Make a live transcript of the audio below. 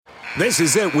This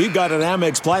is it. We've got an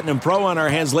Amex Platinum Pro on our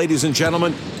hands, ladies and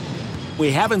gentlemen.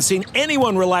 We haven't seen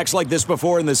anyone relax like this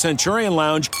before in the Centurion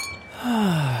Lounge.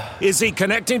 Is he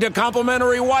connecting to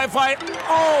complimentary Wi-Fi?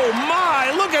 Oh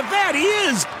my, look at that, he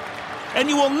is! And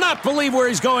you will not believe where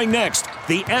he's going next.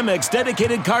 The Amex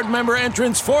dedicated card member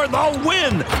entrance for the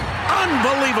win!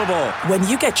 Unbelievable! When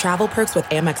you get travel perks with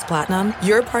Amex Platinum,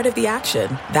 you're part of the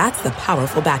action. That's the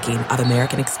powerful backing of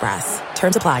American Express.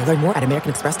 Terms apply. Learn more at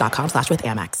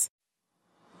americanexpress.com/withAmex.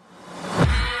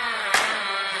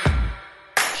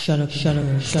 Shut up. Stay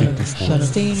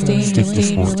in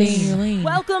your lane.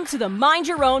 Welcome to the Mind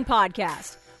Your Own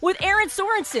podcast with Aaron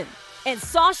Sorensen and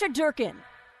Sasha Durkin,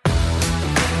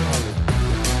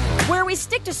 where we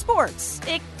stick to sports,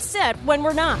 except when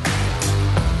we're not.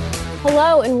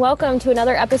 Hello and welcome to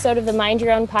another episode of the Mind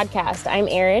Your Own podcast. I'm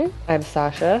Aaron. I'm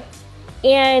Sasha.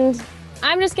 And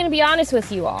I'm just going to be honest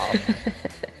with you all.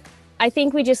 I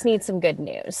think we just need some good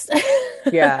news.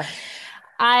 Yeah.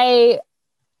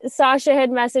 Sasha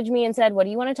had messaged me and said, what do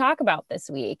you want to talk about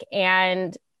this week?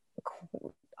 And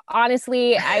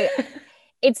honestly,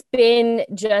 it's been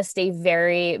just a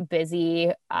very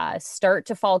busy start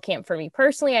to fall camp for me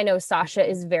personally. I know Sasha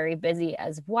is very busy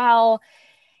as well.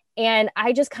 And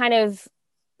I just kind of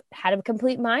had a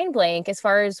complete mind blank as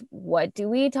far as what do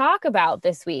we talk about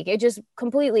this week? It just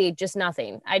completely just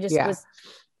nothing. I just was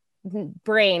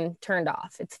brain turned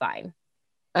off. It's fine.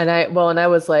 And I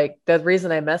was like, the reason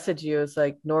I messaged you is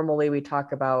like, normally we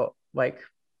talk about like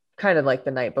kind of like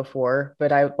the night before,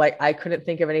 but I couldn't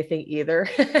think of anything either.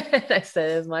 I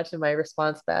said as much in my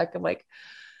response back. I'm like,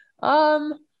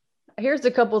 here's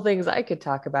a couple things I could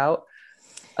talk about.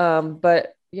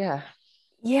 But yeah.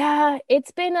 Yeah,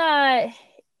 it's been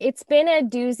a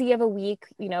doozy of a week,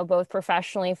 both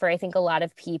professionally for, I think, a lot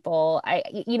of people.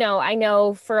 I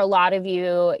know for a lot of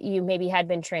you maybe had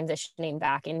been transitioning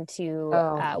back into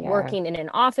working in an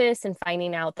office and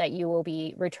finding out that you will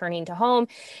be returning to home.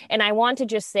 And I want to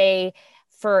just say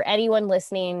for anyone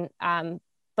listening,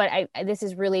 but this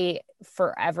is really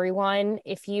for everyone.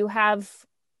 If you have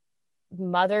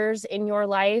mothers in your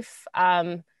life,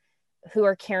 who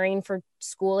are caring for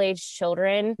school-age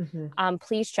children,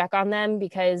 please check on them,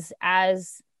 because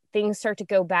as things start to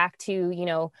go back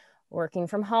to, working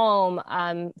from home,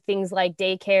 things like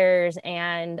daycares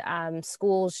and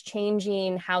schools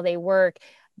changing how they work,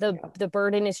 the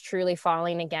burden is truly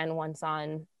falling again once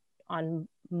on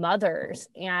mothers.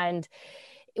 And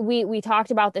we talked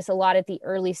about this a lot at the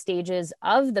early stages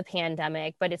of the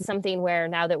pandemic, but it's something where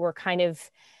now that we're kind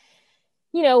of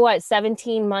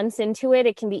 17 months into it,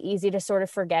 it can be easy to sort of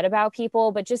forget about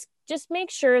people, but just make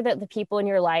sure that the people in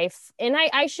your life, and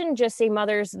I shouldn't just say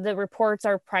mothers, the reports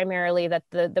are primarily that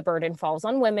the burden falls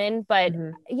on women, but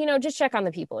just check on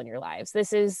the people in your lives.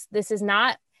 This is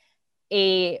not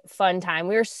a fun time.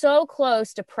 We are so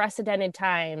close to precedented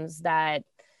times that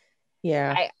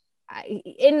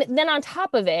and then on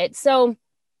top of it, so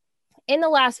in the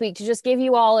last week, to just give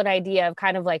you all an idea of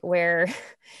kind of like where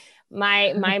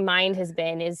my mind has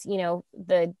been is,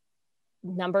 the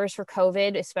numbers for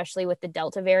COVID, especially with the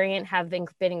Delta variant, have been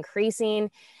increasing.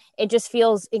 It just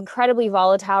feels incredibly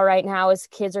volatile right now as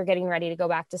kids are getting ready to go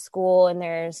back to school, and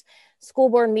there's school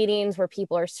board meetings where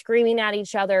people are screaming at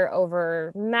each other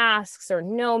over masks or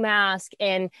no mask,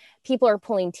 and people are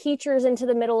pulling teachers into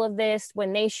the middle of this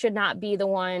when they should not be the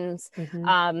ones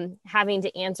having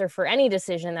to answer for any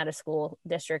decision that a school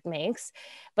district makes.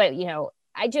 But,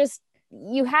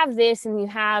 you have this, and you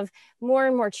have more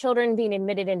and more children being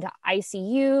admitted into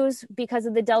ICUs because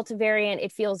of the Delta variant.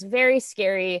 It feels very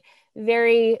scary,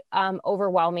 very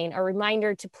overwhelming. A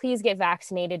reminder to please get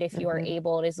vaccinated if you are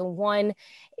able. It is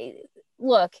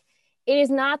look, it is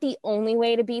not the only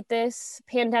way to beat this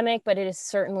pandemic, but it is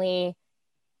certainly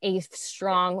a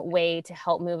strong way to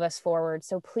help move us forward.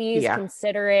 So please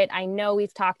consider it. I know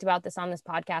we've talked about this on this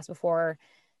podcast before.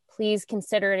 Please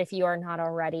consider it if you are not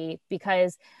already,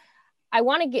 because I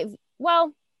want to give,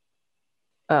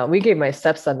 we gave my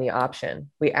stepson the option.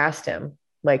 We asked him,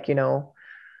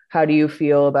 how do you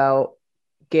feel about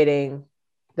getting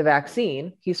the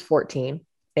vaccine? He's 14.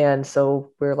 And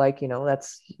so we're like,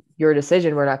 that's your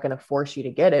decision. We're not going to force you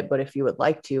to get it, but if you would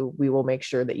like to, we will make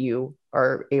sure that you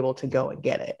are able to go and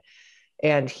get it.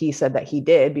 And he said that he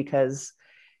did because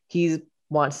he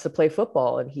wants to play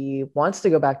football and he wants to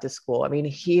go back to school. I mean,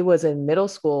 he was in middle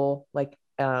school,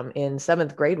 in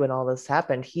 7th grade when all this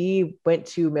happened. He went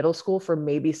to middle school for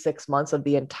maybe 6 months of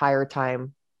the entire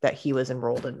time that he was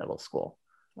enrolled in middle school.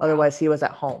 Wow. Otherwise, he was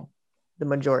at home the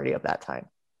majority of that time.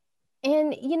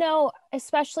 And,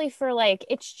 especially for I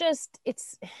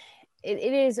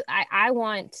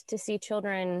want to see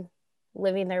children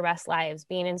living their best lives,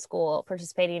 being in school,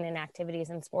 participating in activities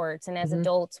and sports. And as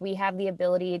adults, we have the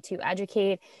ability to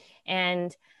educate.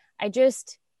 And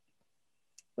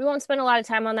we won't spend a lot of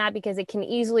time on that because it can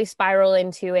easily spiral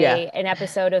into an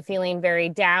episode of feeling very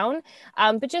down.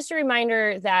 But just a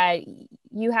reminder that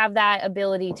you have that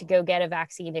ability to go get a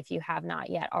vaccine if you have not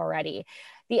yet already.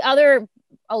 The other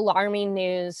alarming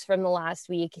news from the last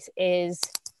week is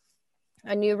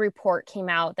a new report came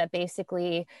out that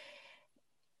basically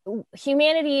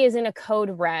humanity is in a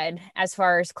code red as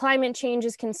far as climate change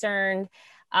is concerned.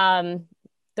 The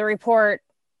report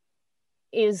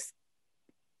is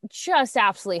just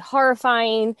absolutely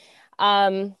horrifying.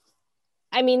 I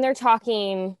mean, they're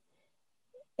talking,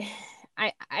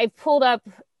 I pulled up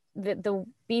the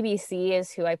BBC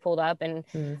is who I pulled up, and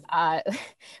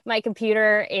my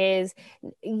computer is,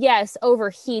 yes,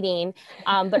 overheating,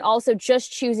 but also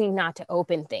just choosing not to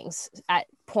open things at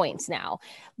points now.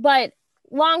 But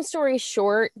long story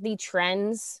short, the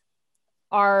trends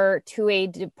are to a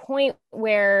point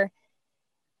where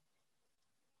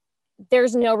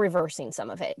there's no reversing some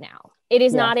of it now. It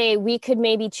is not we could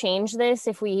maybe change this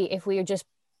if we just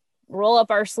roll up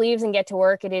our sleeves and get to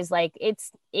work. It is like,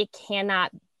 it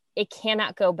cannot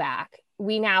go back.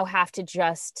 We now have to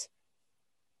just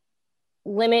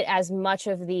limit as much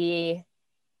of the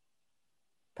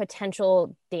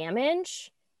potential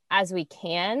damage as we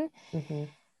can.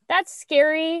 That's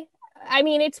scary. I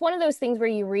mean, it's one of those things where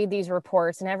you read these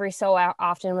reports, and every so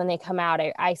often when they come out,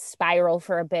 I spiral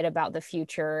for a bit about the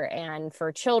future and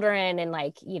for children and,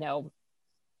 like, you know,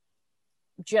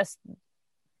 just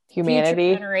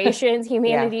humanity, generations,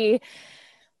 humanity.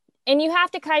 And you have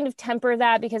to kind of temper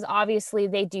that, because obviously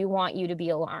they do want you to be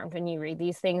alarmed when you read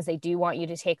these things. They do want you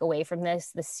to take away from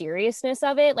this the seriousness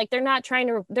of it. Like, they're not trying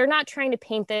to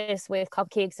paint this with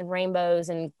cupcakes and rainbows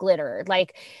and glitter.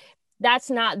 Like,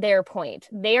 that's not their point.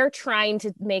 They're trying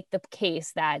to make the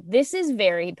case that this is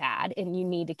very bad and you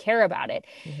need to care about it.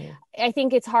 I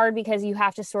think it's hard because you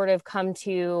have to sort of come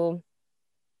to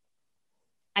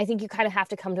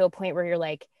a point where you're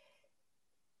like,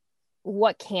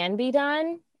 what can be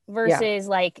done versus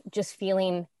like just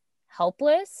feeling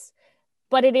helpless.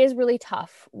 But it is really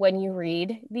tough when you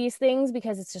read these things,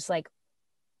 because it's just like,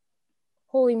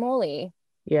 holy moly.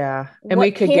 Yeah. And we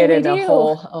could get in a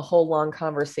whole long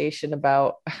conversation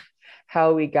about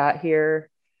how we got here,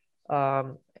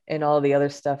 and all the other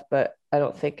stuff. But I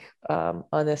don't think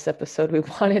on this episode we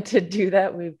wanted to do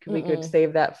that. We could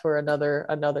save that for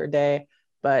another day.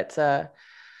 But I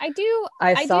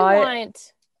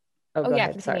want. Oh, go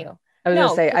ahead. Continue. Sorry. I was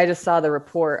gonna say, I just saw the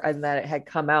report and that it had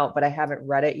come out, but I haven't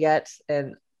read it yet.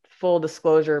 And full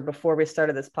disclosure, before we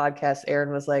started this podcast,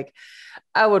 Erin was like,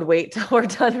 I would wait till we're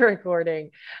done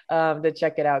recording to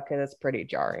check it out, because it's pretty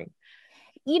jarring.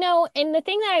 You know, and the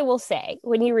thing that I will say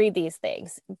when you read these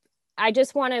things, I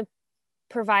just want to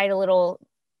provide a little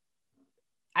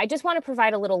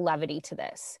levity to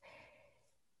this.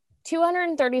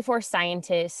 234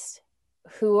 scientists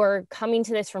who are coming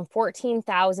to this from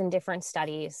 14,000 different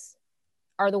studies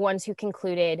are the ones who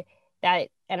concluded that,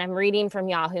 and I'm reading from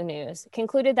Yahoo News,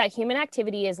 concluded that human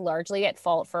activity is largely at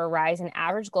fault for a rise in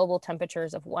average global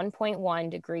temperatures of 1.1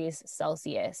 degrees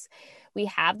Celsius. We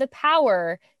have the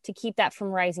power to keep that from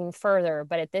rising further,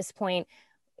 but at this point,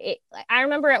 I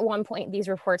remember at one point these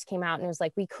reports came out and it was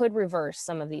like, we could reverse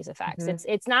some of these effects.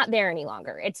 It's not there any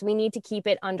longer. We need to keep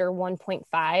it under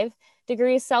 1.5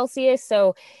 degrees Celsius.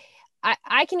 So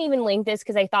I can even link this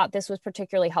because I thought this was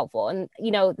particularly helpful. And, you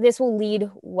know, this will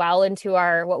lead well into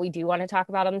what we do want to talk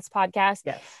about on this podcast.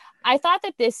 Yes. I thought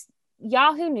that this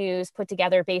Yahoo News put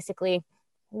together basically,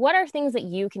 what are things that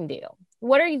you can do?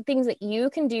 What are things that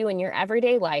you can do in your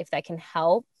everyday life that can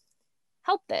help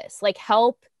this, like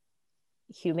help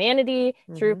humanity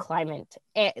through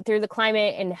the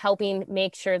climate, and helping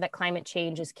make sure that climate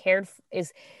change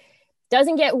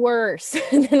doesn't get worse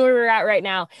than where we're at right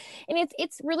now. And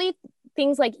it's really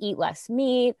things like eat less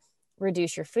meat,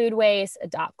 reduce your food waste,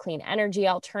 adopt clean energy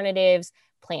alternatives,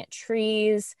 plant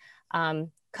trees,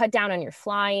 cut down on your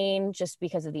flying just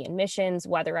because of the emissions,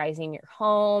 weatherizing your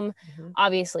home.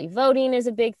 Obviously, voting is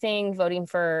a big thing, voting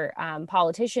for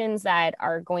politicians that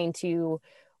are going to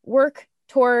work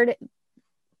toward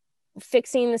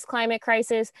fixing this climate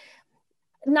crisis.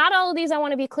 Not all of these, I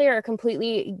want to be clear, are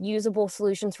completely usable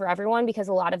solutions for everyone, because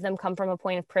a lot of them come from a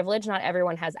point of privilege. Not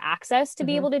everyone has access to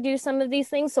be able to do some of these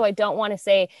things. So I don't want to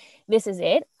say this is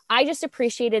it. I just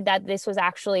appreciated that this was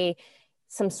actually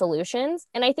some solutions.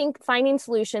 And I think finding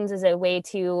solutions is a way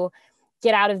to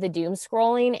get out of the doom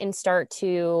scrolling and start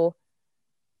to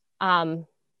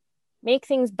make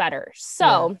things better.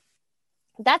 So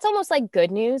that's almost like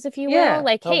good news, if you Yeah. will.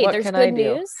 Like, Well, hey, what there's can I good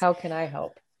do? news. How can I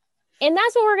help? And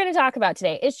that's what we're going to talk about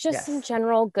today. It's just Yes. some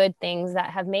general good things that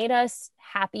have made us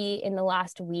happy in the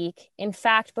last week. In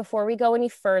fact, before we go any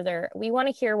further, we want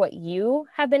to hear what you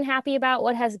have been happy about,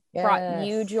 what has brought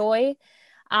you Yes. joy.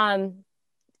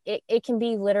 It can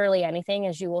be literally anything,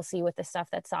 as you will see with the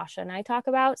stuff that Sasha and I talk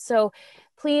about. So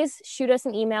please shoot us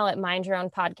an email at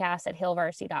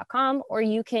mindyourownpodcast@hailvarsity.com, or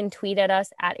you can tweet at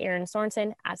us at Erin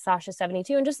Sorensen, at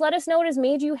Sasha72, and just let us know what has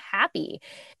made you happy.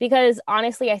 Because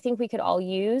honestly, I think we could all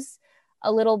use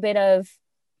a little bit of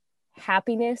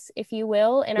happiness, if you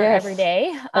will, in our Yes.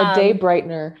 everyday. A day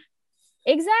brightener.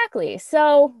 Exactly.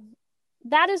 So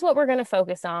that is what we're going to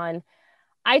focus on.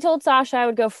 I told Sasha I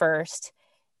would go first.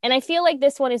 And I feel like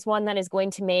this one is one that is going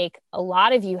to make a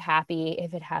lot of you happy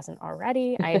if it hasn't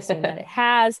already. I assume that it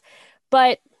has.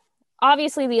 But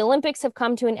obviously the Olympics have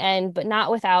come to an end, but not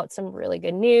without some really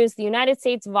good news. The United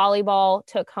States volleyball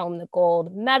took home the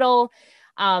gold medal.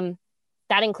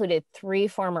 That included 3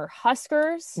 former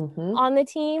Huskers on the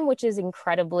team, which is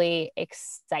incredibly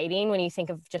exciting when you think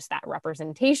of just that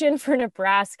representation for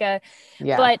Nebraska.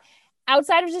 Yeah. But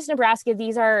outside of just Nebraska,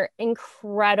 these are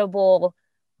incredible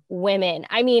women.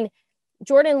 I mean,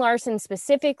 Jordan Larson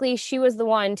specifically, she was the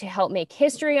one to help make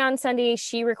history on Sunday.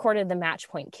 She recorded the match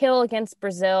point kill against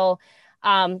Brazil.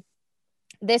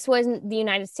 This was the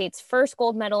United States' first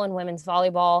gold medal in women's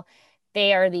volleyball.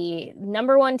 They are the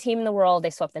number 1 team in the world. They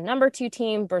swept the number 2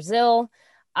 team, Brazil.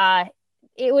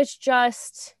 It was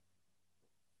just,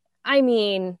 I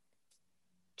mean,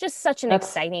 just such an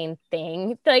exciting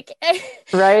thing. Like,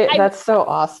 right? That's so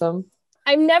awesome.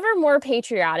 I'm never more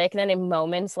patriotic than in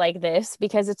moments like this,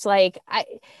 because it's like,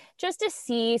 just to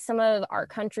see some of our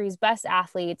country's best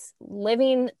athletes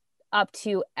living up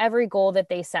to every goal that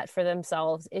they set for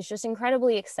themselves is just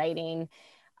incredibly exciting.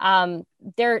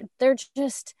 They're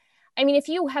just, I mean, if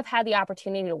you have had the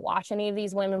opportunity to watch any of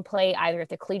these women play, either at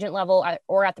the collegiate level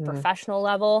or at the professional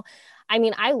level, I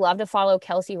mean, I love to follow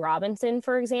Kelsey Robinson,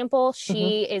 for example.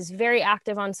 She is very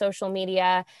active on social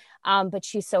media, but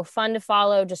she's so fun to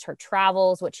follow, just her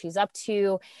travels, what she's up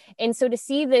to. And so to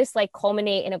see this like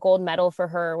culminate in a gold medal for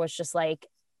her was just like,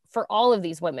 for all of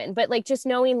these women, but like just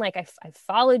knowing like I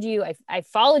followed you, I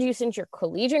followed you since your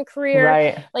collegiate career.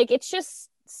 Right. Like, it's just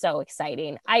so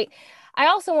exciting. I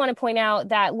also want to point out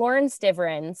that Lauren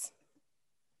Stivrins,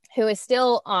 who is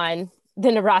still on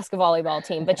the Nebraska volleyball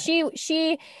team, but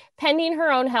she pending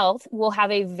her own health will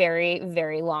have a very,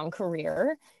 very long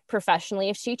career professionally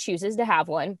if she chooses to have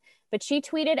one. But she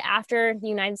tweeted after the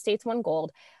United States won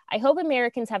gold, "I hope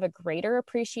Americans have a greater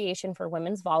appreciation for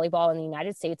women's volleyball in the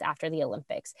United States after the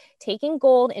Olympics. Taking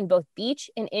gold in both beach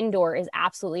and indoor is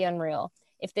absolutely unreal.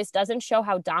 If this doesn't show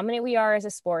how dominant we are as a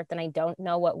sport, then I don't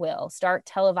know what will. Start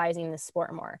televising this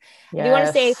sport more." Yes. I do want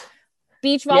to say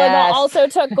beach volleyball also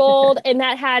took gold, and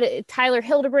that had Tyler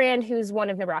Hildebrand, who's one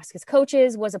of Nebraska's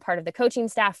coaches, was a part of the coaching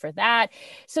staff for that.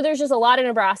 So there's just a lot of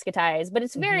Nebraska ties, but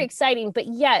it's very exciting. But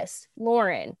yes,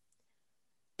 Lauren,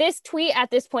 this tweet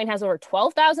at this point has over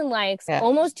 12,000 likes,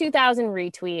 almost 2,000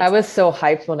 retweets. I was so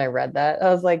hyped when I read that. I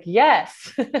was like,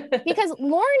 yes. Because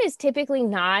Lauren is typically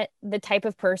not the type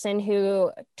of person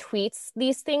who tweets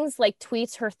these things, like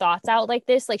tweets her thoughts out like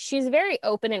this. Like, she's very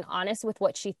open and honest with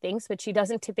what she thinks, but she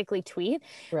doesn't typically tweet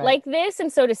like this.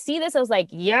 And so to see this, I was like,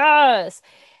 yes,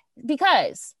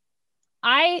 because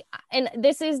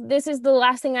this is the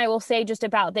last thing I will say just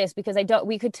about this, because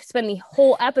we could spend the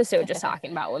whole episode just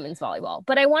talking about women's volleyball,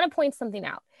 but I want to point something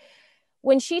out.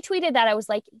 When she tweeted that, I was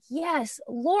like, yes,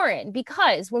 Lauren,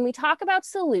 because when we talk about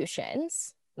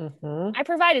solutions, I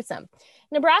provided some.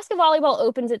 Nebraska volleyball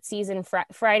opens its season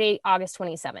Friday, August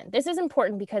 27th. This is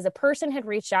important because a person had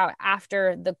reached out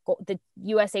after the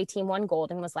USA team won gold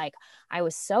and was like, I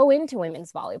was so into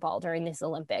women's volleyball during this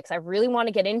Olympics. I really want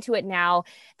to get into it now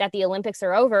that the Olympics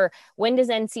are over. When does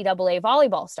NCAA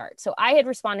volleyball start? So I had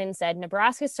responded and said,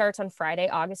 Nebraska starts on Friday,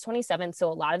 August 27th.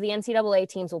 So a lot of the NCAA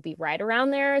teams will be right around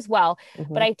there as well.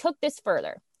 But I took this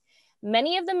further.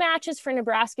 Many of the matches for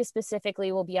Nebraska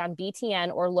specifically will be on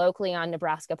BTN or locally on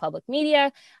Nebraska Public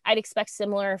Media. I'd expect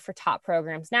similar for top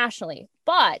programs nationally,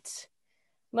 but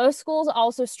most schools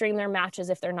also stream their matches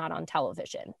if they're not on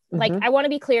television. Like, I want to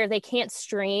be clear, they can't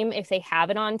stream if they have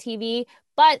it on TV,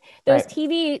 but those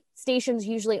TV stations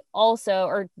usually also,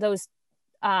 or those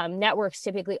networks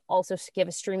typically also give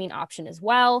a streaming option as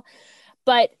well.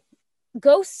 But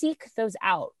go seek those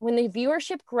out. When the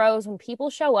viewership grows, when people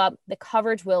show up, the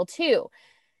coverage will too.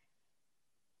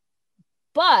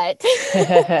 But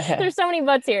there's so many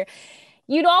buts here.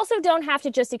 you'd also don't have to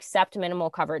just accept minimal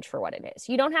coverage for what it is.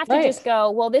 You don't have to just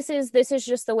go, well, this is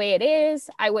just the way it is.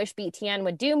 I wish BTN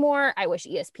would do more. I wish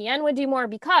ESPN would do more,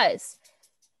 because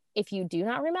if you do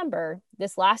not remember,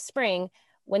 this last spring,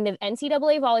 when the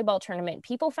NCAA volleyball tournament,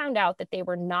 people found out that they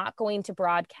were not going to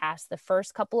broadcast the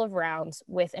first couple of rounds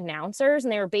with announcers,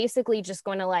 and they were basically just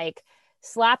going to like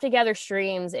slap together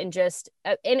streams and just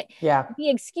the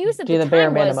excuse at the bare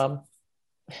time minimum.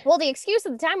 The excuse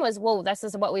at the time was, well, this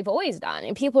is what we've always done.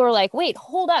 And people were like, wait,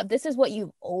 hold up, this is what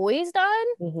you've always done?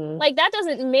 Mm-hmm. Like, that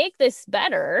doesn't make this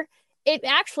better. It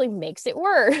actually makes it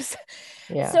worse.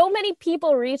 Yeah. So many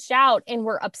people reached out and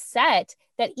were upset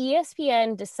that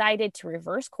ESPN decided to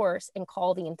reverse course and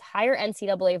call the entire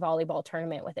NCAA volleyball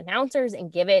tournament with announcers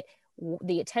and give it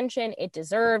the attention it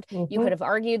deserved. Mm-hmm. You could have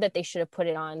argued that they should have put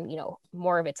it on,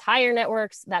 more of its higher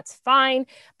networks. That's fine.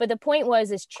 But the point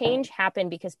is change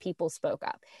happened because people spoke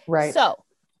up. Right. So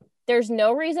there's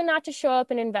no reason not to show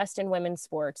up and invest in women's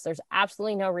sports. There's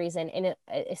absolutely no reason. And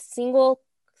a single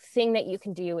thing that you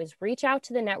can do is reach out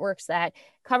to the networks that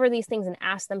cover these things and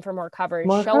ask them for more coverage.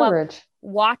 Show up,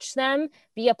 watch them,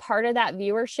 be a part of that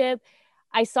viewership.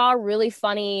 I saw a really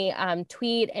funny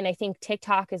tweet, and I think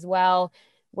TikTok as well,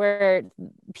 where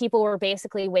people were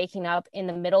basically waking up in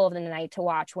the middle of the night to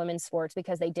watch women's sports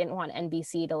because they didn't want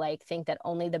NBC to like think that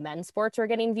only the men's sports were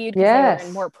getting viewed because they were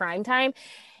in more prime time.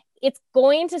 It's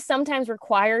going to sometimes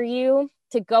require you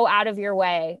to go out of your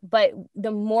way, but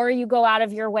the more you go out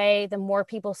of your way, the more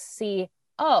people see,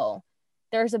 oh,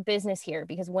 there's a business here,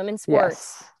 because women's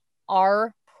sports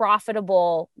are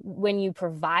profitable when you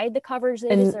provide the coverage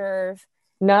they deserve.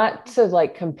 Not to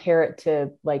like compare it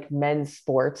to like men's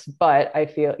sports, but I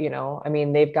feel,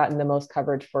 they've gotten the most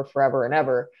coverage for forever and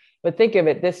ever. But think of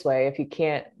it this way: if you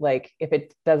can't, like, if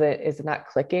it is not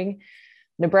clicking,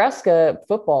 Nebraska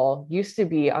football used to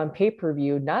be on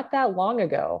pay-per-view not that long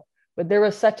ago, but there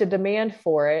was such a demand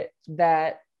for it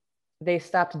that they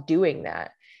stopped doing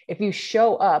that. If you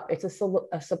show up, it's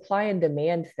a supply and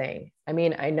demand thing. I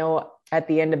mean, I know at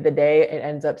the end of the day, it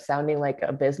ends up sounding like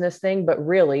a business thing, but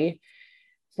really,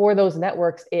 for those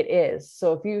networks, it is.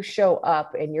 So if you show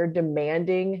up and you're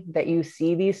demanding that you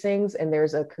see these things, and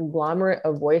there's a conglomerate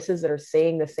of voices that are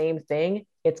saying the same thing,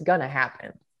 it's going to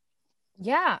happen.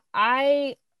 Yeah,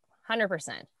 100%.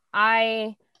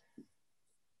 I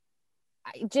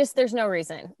just, there's no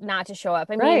reason not to show up.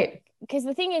 I mean, because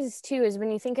the thing is too, is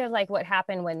when you think of like what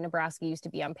happened when Nebraska used to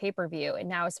be on pay-per-view, and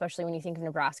now especially when you think of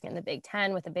Nebraska in the Big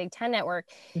Ten with the Big Ten network,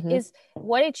 is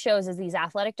what it shows is these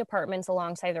athletic departments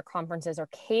alongside their conferences are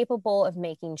capable of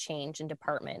making change in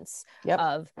departments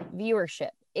of viewership.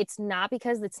 It's not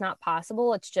because it's not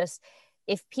possible. It's just,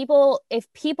 if people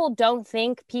don't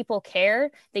think people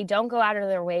care, they don't go out of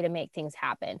their way to make things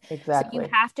happen. Exactly. So you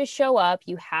have to show up,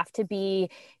 you have to be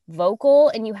vocal,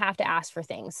 and you have to ask for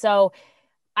things. So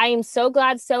I am so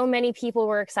glad so many people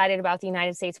were excited about the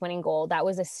United States winning gold. That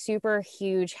was a super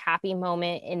huge, happy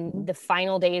moment in the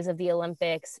final days of the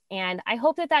Olympics. And I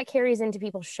hope that carries into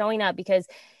people showing up, because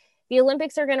the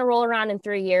Olympics are going to roll around in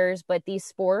 3 years, but these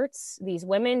sports, these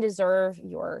women deserve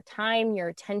your time, your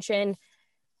attention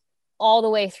all the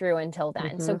way through until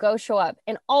then. So go show up.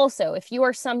 And also, if you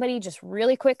are somebody, just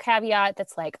really quick caveat,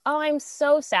 that's like, oh, I'm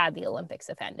so sad the Olympics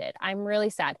have ended. I'm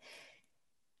really sad.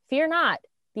 Fear not.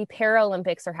 The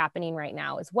Paralympics are happening right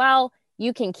now as well.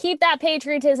 You can keep that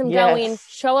patriotism going,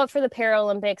 show up for the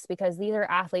Paralympics, because these are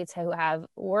athletes who have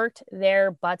worked their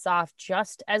butts off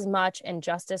just as much and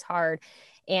just as hard.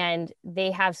 And they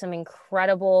have some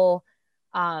incredible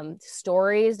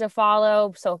stories to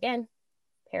follow. So again,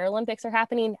 Paralympics are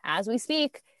happening as we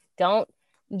speak. Don't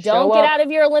get out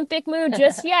of your Olympic mood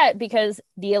just yet, because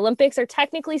the Olympics are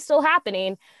technically still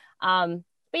happening.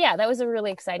 But yeah, that was a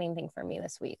really exciting thing for me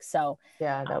this week. So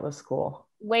yeah, that was cool.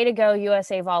 Way to go,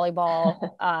 USA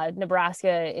volleyball.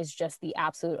 Nebraska is just the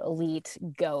absolute elite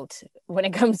GOAT when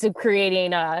it comes to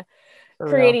creating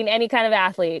any kind of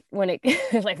athlete. When it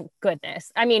like,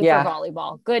 goodness, I mean, for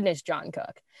volleyball, goodness, John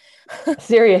Cook.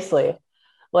 Seriously,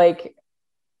 like,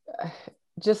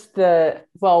 just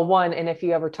one, and if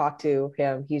you ever talk to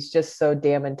him, he's just so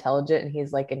damn intelligent, and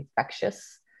he's like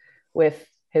infectious with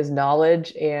his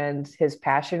knowledge and his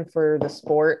passion for the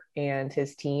sport and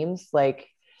his teams. Like,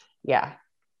 yeah,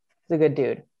 he's a good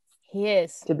dude. He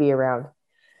is to be around.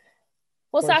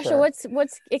 Well, Sasha,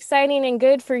 what's exciting and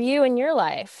good for you in your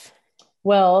life?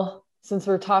 Well, since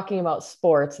we're talking about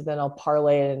sports, then I'll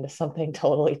parlay it into something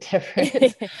totally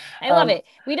different. I love it.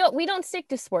 We don't stick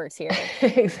to sports here.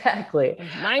 Exactly.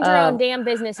 Mind your own damn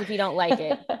business if you don't like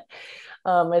it.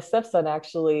 My stepson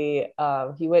actually,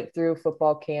 he went through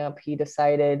football camp. He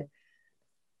decided,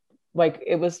 like,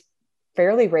 it was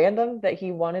fairly random that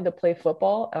he wanted to play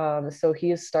football. So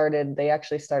they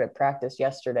actually started practice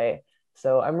yesterday.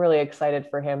 So I'm really excited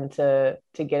for him to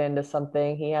get into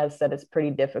something. He has said it's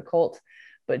pretty difficult,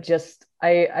 but just,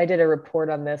 I did a report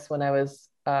on this when I was,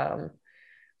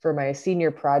 for my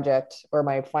senior project or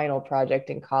my final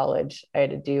project in college. I had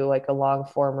to do like a long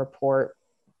form report,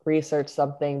 research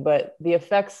something, but the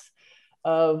effects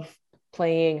of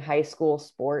playing high school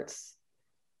sports,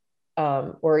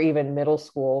 or even middle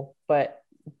school, but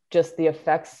just the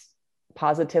effects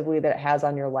positively that it has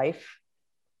on your life,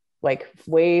 like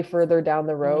way further down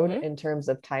the road in terms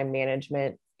of time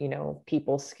management,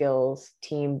 people skills,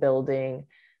 team building.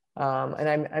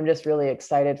 And I'm just really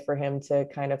excited for him to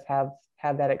kind of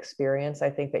have that experience.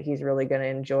 I think that he's really going to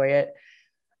enjoy it.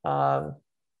 So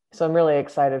I'm really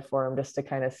excited for him just to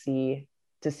kind of see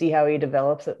how he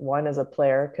develops it, one as a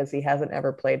player, because he hasn't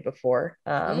ever played before.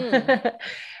 But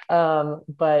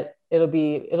it'll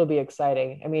be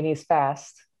exciting. I mean, he's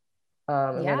fast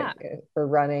for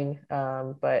running,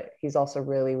 but he's also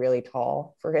really, really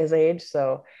tall for his age.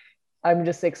 So I'm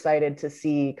just excited to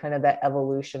see kind of that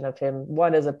evolution of him,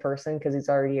 one as a person, because he's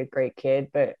already a great kid,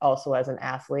 but also as an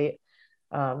athlete.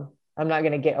 I'm not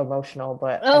going to get emotional,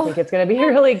 but I think it's going to be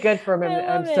really good for him. And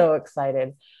I'm so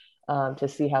excited to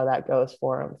see how that goes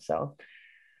for him. So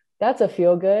that's a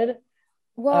feel good.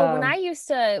 Well, when I used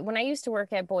to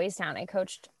work at Boys Town, I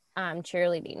coached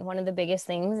cheerleading. One of the biggest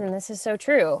things, and this is so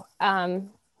true,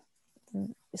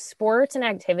 sports and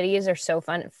activities are so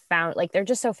they're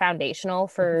just so foundational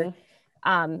for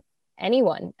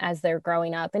anyone as they're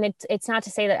growing up. And it's not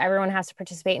to say that everyone has to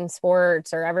participate in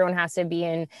sports or everyone has to be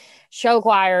in show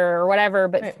choir or whatever,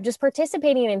 but just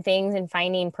participating in things and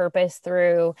finding purpose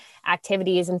through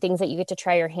activities and things that you get to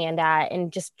try your hand at,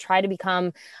 and just try to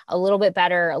become a little bit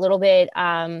better, a little bit,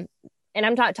 and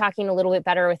I'm not talking a little bit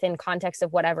better within context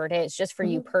of whatever it is, just for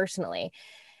you personally.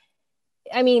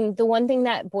 I mean, the one thing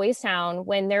that Boys Town,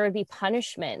 when there would be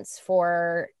punishments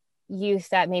for youth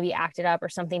that maybe acted up or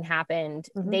something happened,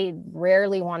 they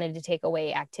rarely wanted to take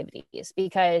away activities,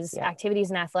 because activities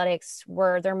and athletics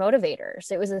were their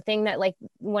motivators. It was a thing that, like,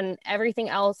 when everything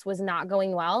else was not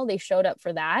going well, they showed up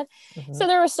for that. So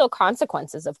there were still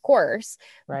consequences, of course,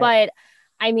 but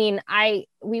I mean,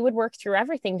 we would work through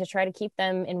everything to try to keep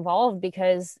them involved,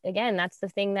 because again, that's the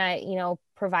thing that,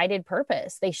 provided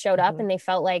purpose. They showed up and they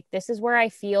felt like, this is where I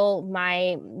feel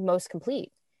my most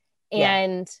complete.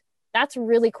 And that's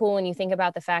really cool when you think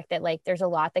about the fact that, like, there's a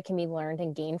lot that can be learned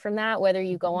and gained from that, whether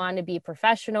you go on to be a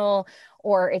professional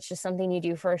or it's just something you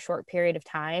do for a short period of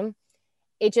time.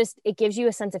 It gives you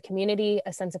a sense of community,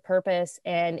 a sense of purpose,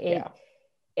 and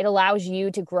it allows you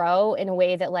to grow in a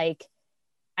way that, like,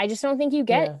 I just don't think you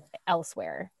get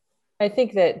elsewhere. I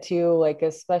think that too, like,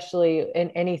 especially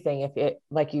in anything, if it,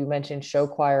 like you mentioned, show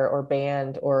choir or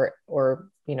band, or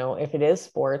if it is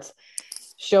sports,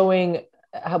 showing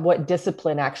what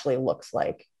discipline actually looks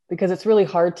like, because it's really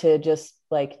hard to just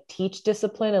like teach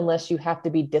discipline unless you have to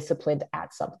be disciplined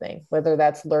at something, whether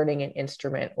that's learning an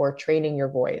instrument or training your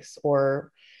voice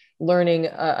or learning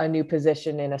a new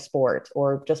position in a sport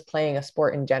or just playing a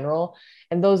sport in general.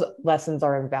 And those lessons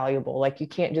are invaluable. Like, you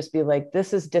can't just be like,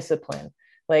 this is discipline.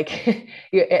 Like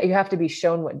you have to be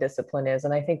shown what discipline is.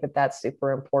 And I think that that's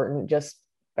super important.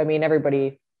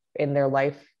 Everybody in their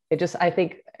life, I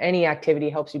think any activity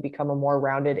helps you become a more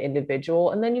rounded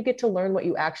individual. And then you get to learn what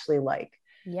you actually like.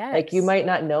 Yes. Like, you might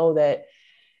not know that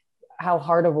how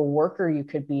hard of a worker you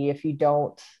could be if you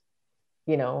don't,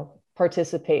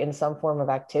 participate in some form of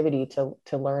activity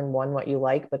to learn what you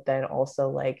like, but then also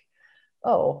like,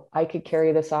 oh, I could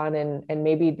carry this on and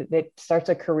maybe it starts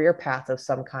a career path of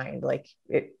some kind. Like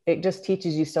it just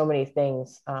teaches you so many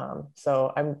things.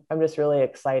 So I'm just really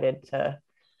excited to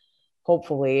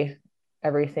hopefully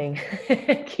everything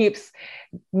keeps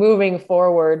moving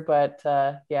forward, but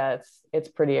it's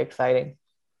pretty exciting.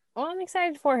 Well, I'm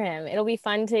excited for him. It'll be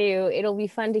fun to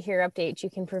hear updates you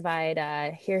can provide.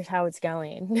 Here's how it's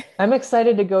going. I'm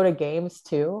excited to go to games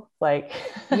too. Like,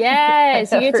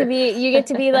 yes, you get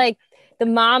to be like the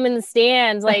mom in the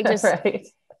stands. Like, just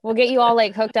we'll get you all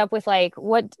like hooked up with like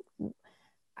what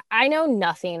I know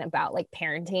nothing about, like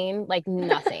parenting, like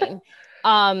nothing.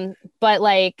 But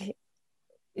like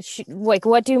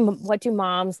what do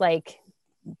moms like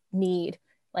need?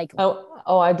 Like,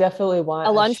 I definitely want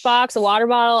a lunchbox, a water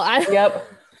bottle. Yep.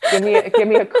 Give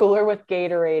me a cooler with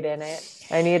Gatorade in it.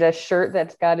 I need a shirt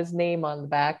that's got his name on the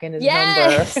back and his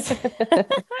number.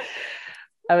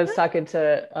 I was talking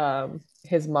to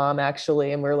his mom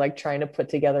actually, and we're like trying to put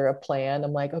together a plan.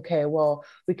 I'm like, okay, well,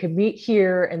 we could meet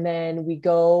here and then we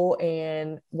go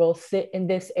and we'll sit in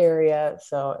this area.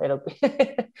 So it'll be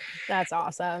That's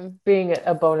awesome. being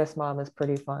a bonus mom is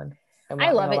pretty fun.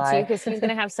 I love it too, because he's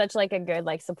gonna have such like a good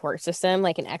like support system,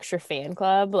 like an extra fan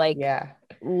club. Like, yeah,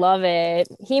 love it.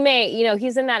 He may,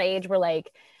 he's in that age where like,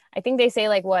 I think they say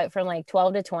like what, from like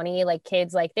 12 to 20, like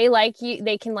kids, like they like you,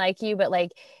 they can like you, but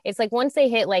like, it's like once they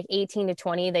hit like 18 to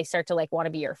 20, they start to like want to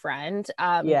be your friend.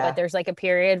 But there's like a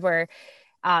period where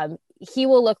he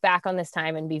will look back on this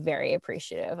time and be very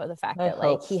appreciative of the fact that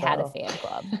like he had a fan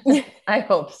club. I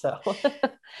hope so.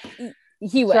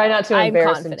 He will. Try not to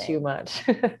embarrass him confident. too much.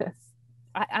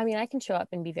 I mean, I can show up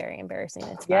and be very embarrassing.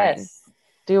 It's fine. Yes,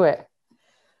 do it.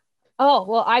 Oh,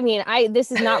 well, I mean,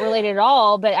 this is not related at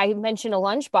all, but I mentioned a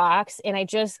lunchbox, and I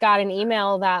just got an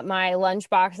email that my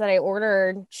lunchbox that I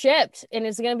ordered shipped, and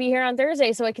it's going to be here on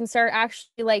Thursday. So I can start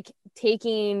actually like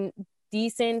taking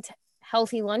decent,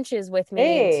 healthy lunches with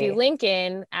me to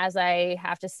Lincoln as I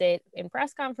have to sit in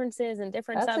press conferences and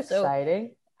different stuff. That's exciting.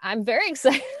 So I'm very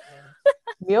excited.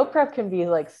 Meal prep can be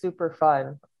like super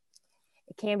fun.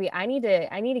 It can be. I need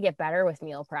to get better with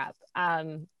meal prep.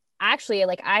 Actually,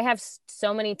 like I have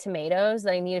so many tomatoes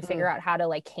that I need to figure out how to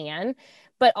like can,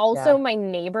 but also my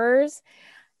neighbors,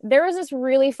 there was this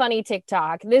really funny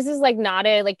TikTok. This is like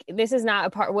this is not a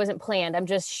part, wasn't planned. I'm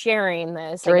just sharing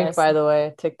this. Drink, by the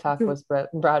way, TikTok was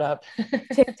brought up.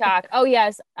 TikTok. Oh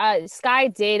yes. Sky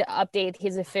did update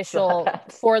his official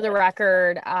for the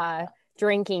record,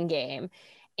 drinking game.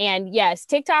 And yes,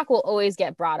 TikTok will always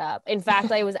get brought up. In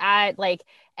fact, I was at like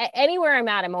anywhere I'm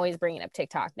at, I'm always bringing up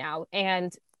TikTok now.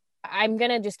 And I'm going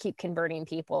to just keep converting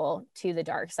people to the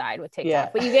dark side with TikTok. Yeah.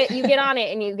 But you get on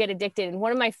it and you get addicted. And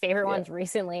one of my favorite ones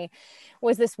recently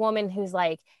was this woman who's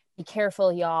like, be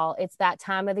careful, y'all. It's that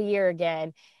time of the year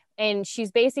again. And she's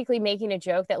basically making a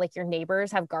joke that like your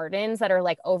neighbors have gardens that are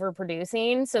like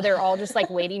overproducing. So they're all just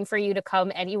like waiting for you to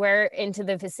come anywhere into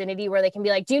the vicinity where they can be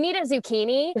like, do you need a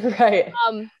zucchini? Right.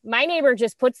 My neighbor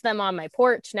just puts them on my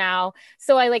porch now.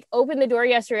 So I like opened the door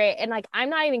yesterday and like,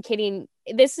 I'm not even kidding.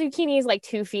 This zucchini is like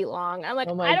 2 feet long. I'm like,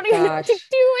 I don't even know what to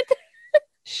do with it.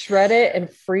 Shred it and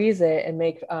freeze it and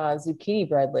make zucchini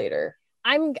bread later.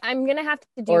 I'm gonna have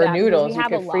to do or that. Noodles. You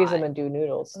could freeze them and do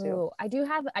noodles too. Ooh, I do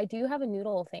have a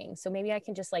noodle thing, so maybe I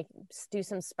can just like do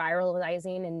some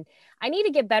spiralizing. And I need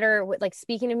to get better with like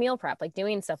speaking of meal prep, like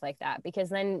doing stuff like that, because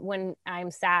then when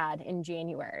I'm sad in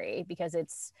January because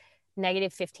it's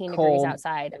negative 15 degrees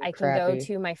outside, I can go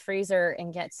to my freezer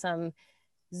and get some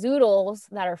zoodles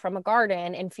that are from a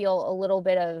garden and feel a little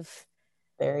bit of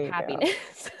happiness.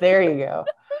 There you go.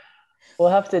 We'll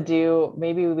have to do.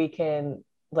 Maybe we can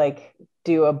like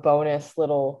do a bonus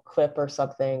little clip or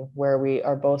something where we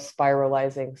are both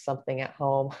spiralizing something at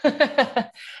home.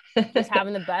 Just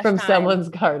having the best from time. Someone's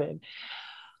garden.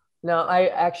 No, I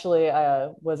actually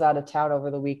was out of town over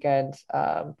the weekend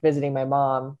visiting my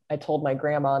mom. I told my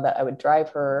grandma that I would drive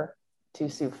her to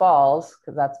Sioux Falls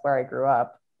because that's where I grew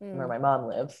up, where my mom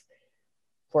lives,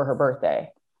 for her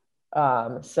birthday.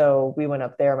 So we went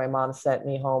up there. My mom sent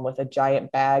me home with a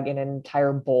giant bag and an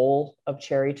entire bowl of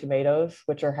cherry tomatoes,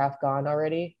 which are half gone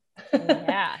already.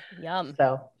 Yeah, yum.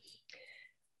 So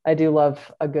I do love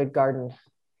a good garden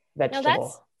vegetable. Now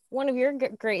that's one of your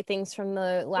great things from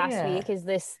the last week is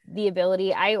the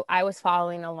ability. I was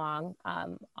following along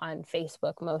on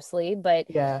Facebook mostly, but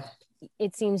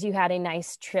it seems you had a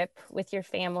nice trip with your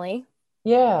family.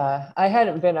 Yeah, I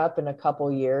hadn't been up in a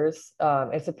couple years.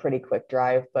 It's a pretty quick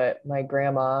drive, but my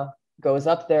grandma goes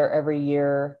up there every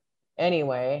year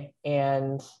anyway.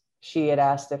 And she had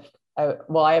asked if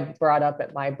I brought up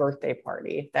at my birthday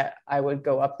party that I would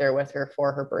go up there with her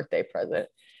for her birthday present.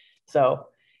 So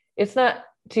it's not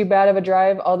too bad of a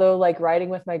drive, although like riding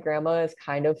with my grandma is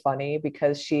kind of funny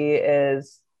because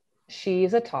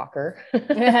she's a talker.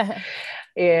 But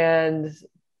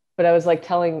I was like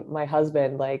telling my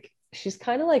husband, like, she's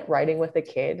kind of like riding with a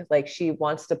kid. Like she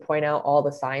wants to point out all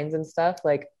the signs and stuff.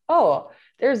 Like, oh,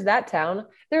 there's that town.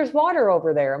 There's water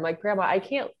over there. I'm like, Grandma, I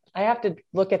have to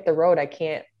look at the road. I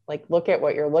can't like look at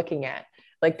what you're looking at.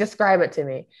 Like describe it to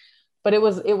me. But it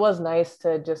was nice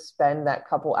to just spend that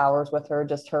couple hours with her,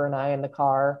 just her and I in the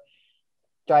car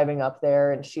driving up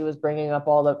there. And she was bringing up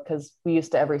because we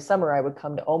used to, every summer I would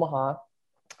come to Omaha.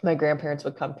 My grandparents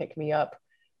would come pick me up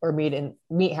or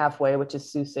meet halfway, which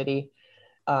is Sioux City.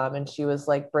 And she was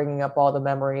like bringing up all the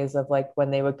memories of like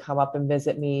when they would come up and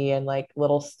visit me and like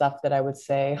little stuff that I would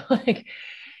say, like,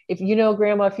 if you know,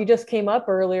 Grandma, if you just came up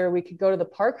earlier, we could go to the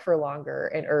park for longer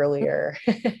and earlier.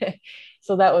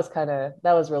 So that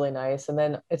was really nice. And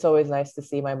then it's always nice to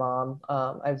see my mom.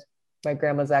 I've my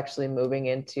grandma's actually moving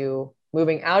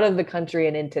out of the country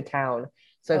and into town.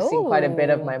 So I've seen quite a bit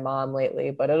of my mom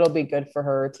lately, but it'll be good for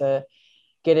her to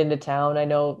get into town. I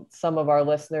know some of our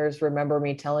listeners remember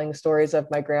me telling stories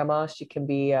of my grandma. She can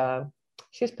be,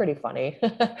 she's pretty funny.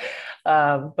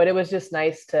 But it was just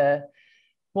nice to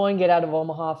get out of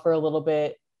Omaha for a little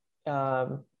bit.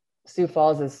 Sioux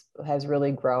Falls has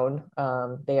really grown.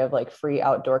 They have like free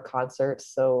outdoor concerts.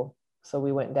 So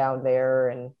we went down there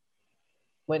and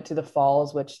went to the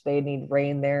falls, which they need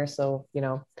rain there. So,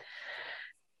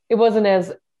 it wasn't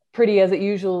as pretty as it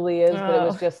usually is, but it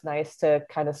was just nice to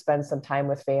kind of spend some time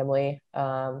with family,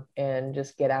 and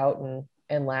just get out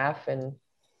and laugh. And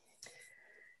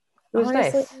it was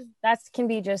honestly, nice. That can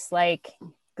be just like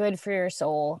good for your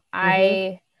soul.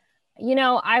 I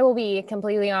will be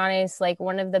completely honest. Like,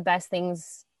 one of the best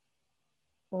things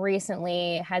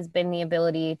recently has been the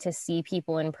ability to see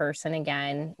people in person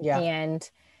again. Yeah. And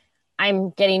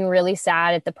I'm getting really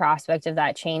sad at the prospect of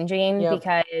that changing,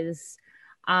 because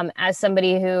as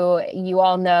somebody who, you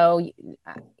all know,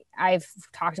 I've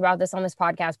talked about this on this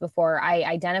podcast before, I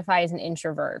identify as an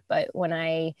introvert, but when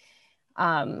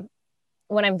I'm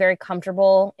very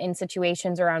comfortable in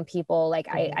situations around people, like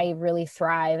I really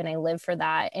thrive and I live for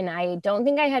that. And I don't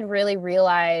think I had really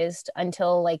realized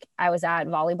until like I was at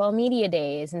volleyball media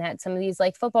days and had some of these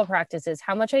like football practices,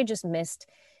 how much I just missed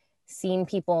seeing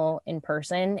people in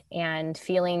person and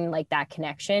feeling like that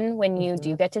connection when you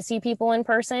do get to see people in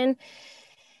person.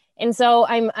 And so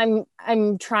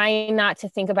I'm trying not to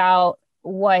think about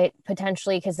what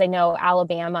potentially, because I know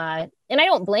Alabama, and I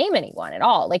don't blame anyone at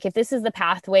all. Like, if this is the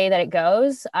pathway that it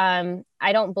goes, I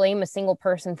don't blame a single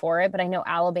person for it, but I know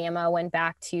Alabama went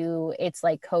back to its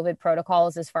like COVID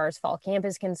protocols as far as fall camp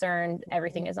is concerned.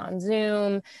 Everything is on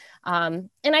Zoom. And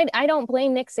I don't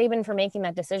blame Nick Saban for making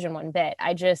that decision one bit.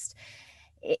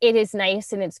 It is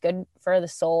nice and it's good for the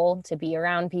soul to be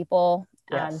around people.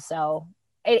 Yes. So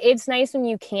it's nice when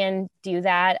you can do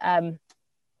that.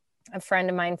 A friend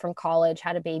of mine from college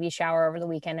had a baby shower over the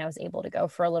weekend. I was able to go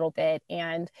for a little bit,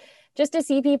 and just to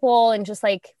see people and just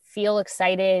like feel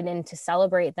excited and to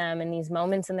celebrate them in these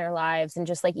moments in their lives, and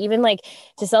just like even like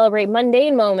to celebrate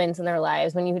mundane moments in their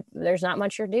lives when there's not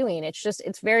much you're doing.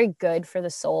 It's very good for the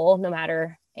soul, no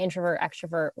matter introvert,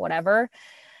 extrovert, whatever.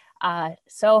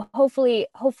 So hopefully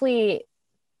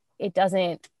it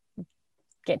doesn't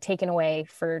get taken away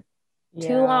for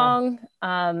too long.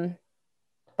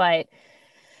 But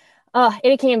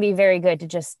it can be very good to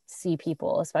just see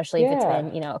people, especially if it's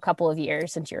been, a couple of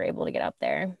years since you're able to get up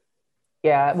there.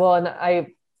 Yeah. Well, and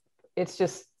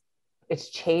it's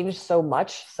changed so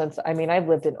much since, I've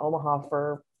lived in Omaha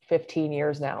for 15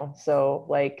 years now. So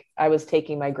like I was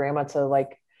taking my grandma to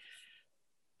like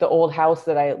the old house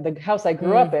the house I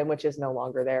grew up in, which is no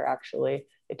longer there. Actually,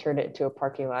 they turned it into a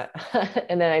parking lot.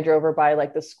 And then I drove her by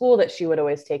like the school that she would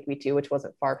always take me to, which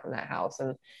wasn't far from that house.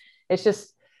 And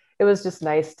it was just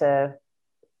nice that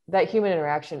human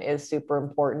interaction is super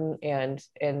important.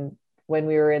 And when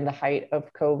we were in the height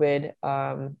of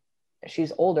COVID,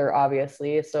 she's older,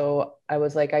 obviously. So I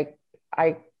was like,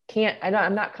 I'm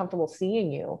not comfortable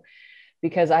seeing you,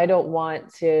 because I don't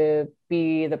want to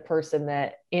be the person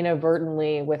that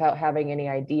inadvertently, without having any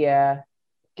idea,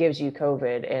 gives you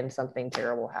COVID and something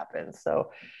terrible happens.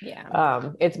 So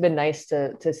it's been nice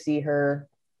to see her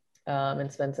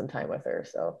and spend some time with her.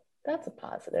 So that's a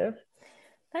positive.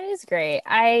 That is great.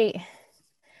 I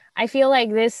feel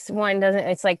like this one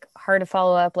it's like hard to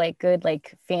follow up like good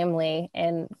like family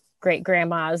and great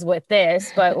grandmas with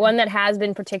this, but one that has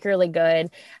been particularly good.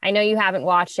 I know you haven't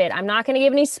watched it. I'm not going to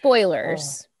give any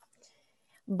spoilers,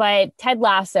 but Ted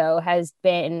Lasso has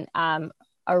been a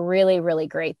really, really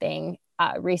great thing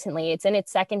recently. It's in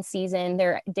its second season.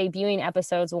 They're debuting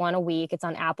episodes 1 a week. It's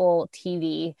on Apple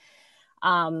TV.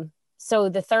 So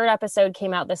the third episode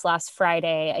came out this last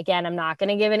Friday. Again, I'm not going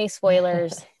to give any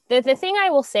spoilers. The thing I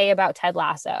will say about Ted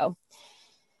Lasso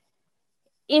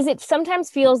is it sometimes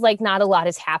feels like not a lot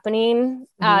is happening.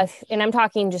 And I'm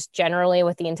talking just generally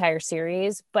with the entire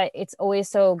series, but it's always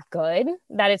so good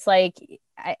that it's like,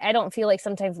 I don't feel like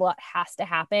sometimes a lot has to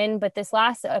happen. But this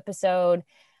last episode,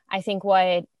 I think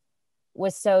what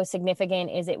was so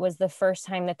significant is it was the first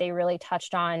time that they really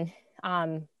touched on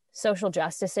social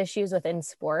justice issues within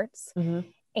sports.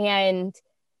 And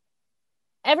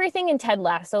everything in Ted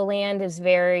Lasso land is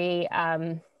very,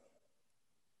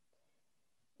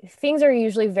 things are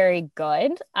usually very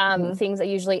good. Things that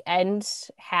usually end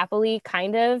happily,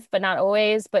 kind of, but not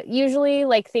always, but usually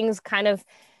like things kind of,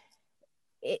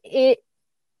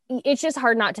 it's just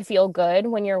hard not to feel good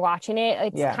when you're watching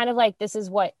it. It's kind of like, this is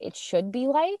what it should be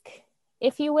like,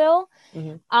 if you will.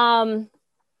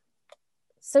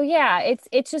 So yeah,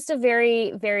 it's just a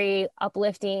very, very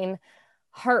uplifting,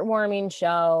 heartwarming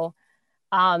show.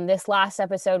 This last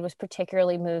episode was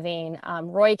particularly moving.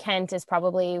 Roy Kent is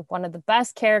probably one of the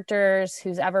best characters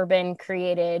who's ever been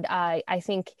created. I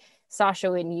think,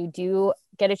 Sasha, when you do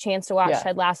get a chance to watch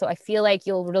Ted Lasso, I feel like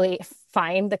you'll really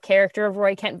find the character of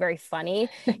Roy Kent very funny.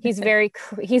 He's very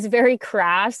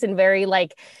crass and very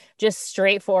like just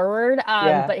straightforward,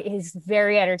 but he's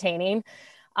very entertaining.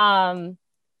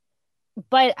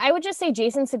 But I would just say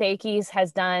Jason Sudeikis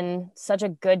has done such a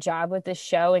good job with this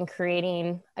show in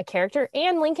creating a character.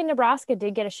 And Lincoln, Nebraska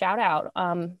did get a shout out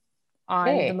on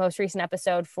the most recent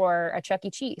episode for a Chuck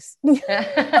E. Cheese.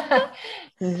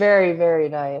 Very, very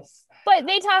nice. But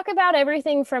they talk about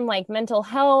everything from like mental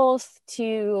health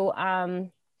to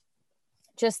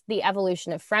just the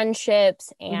evolution of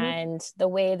friendships and the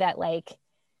way that like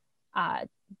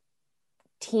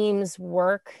teams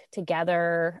work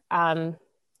together.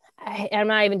 I'm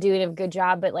not even doing a good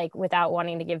job, but like without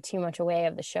wanting to give too much away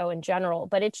of the show in general,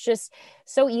 but it's just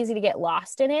so easy to get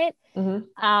lost in it.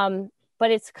 But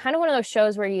it's kind of one of those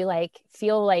shows where you like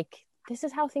feel like this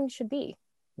is how things should be.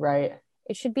 Right.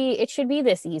 It should be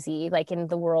this easy, like in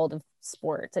the world of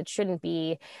sports. It shouldn't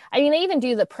be. I mean, they even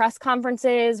do the press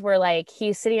conferences where like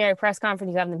he's sitting at a press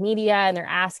conference, you have the media and they're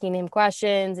asking him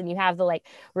questions and you have the like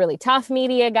really tough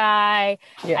media guy.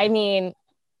 Yeah. I mean,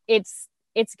 it's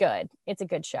good. It's a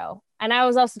good show. And I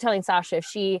was also telling Sasha, if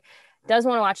she does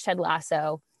want to watch Ted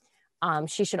Lasso,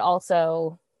 she should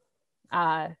also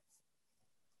find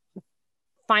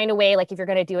a way, like if you're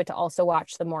going to do it, to also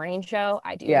watch the morning show.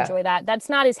 I do enjoy that. That's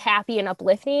not as happy and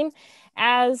uplifting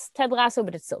as Ted Lasso,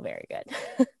 but it's still very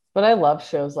good. But I love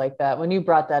shows like that. When you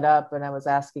brought that up and I was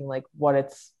asking like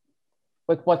what's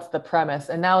the premise,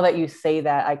 and now that you say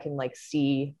that, I can like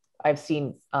see, I've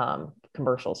seen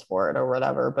commercials for it or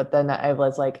whatever, but then I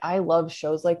was like, I love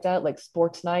shows like that. Like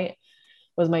Sports Night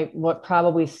was what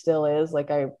probably still is,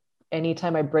 like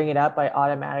anytime I bring it up, I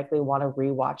automatically want to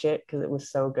rewatch it because it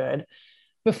was so good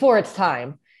before its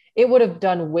time. It would have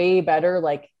done way better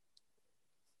like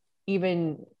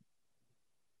even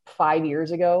 5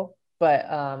 years ago, but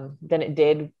than it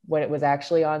did when it was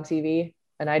actually on TV.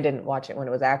 And I didn't watch it when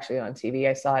it was actually on TV.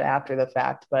 I saw it after the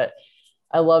fact, but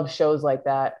I love shows like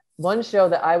that. One show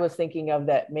that I was thinking of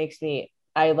that makes me,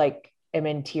 I like am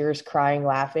in tears, crying,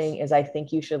 laughing, is I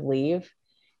Think You Should Leave.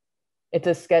 It's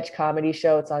a sketch comedy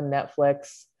show. It's on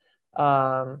Netflix.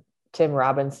 Tim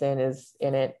Robinson is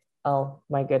in it. Oh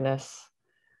my goodness.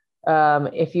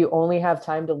 If you only have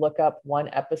time to look up one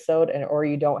episode or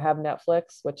you don't have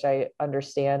Netflix, which I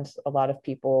understand a lot of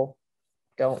people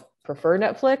don't prefer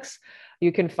Netflix,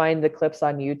 you can find the clips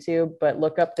on YouTube, but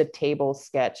look up the table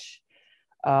sketch.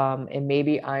 And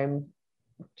maybe I'm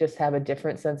just have a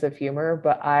different sense of humor,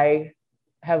 but I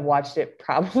have watched it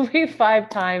probably 5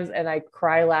 times and I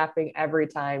cry laughing every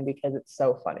time because it's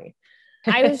so funny.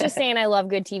 I was just saying I love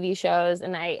good TV shows,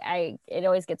 and it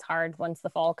always gets hard once the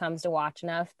fall comes to watch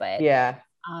enough, but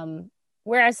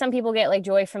whereas some people get like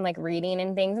joy from like reading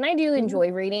and things, and I do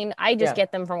enjoy reading, I just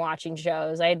get them from watching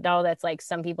shows. I know that's like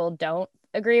some people don't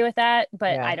agree with that,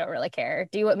 but I don't really care.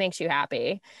 Do what makes you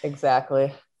happy.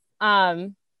 Exactly.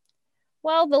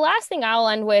 Well, the last thing I'll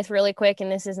end with really quick,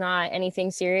 and this is not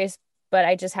anything serious, but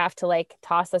I just have to like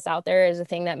toss this out there as a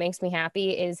thing that makes me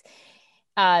happy, is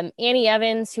Annie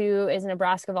Evans, who is a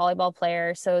Nebraska volleyball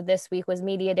player. So this week was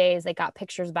media days. They got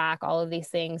pictures back, all of these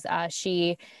things.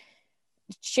 She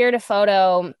shared a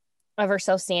photo of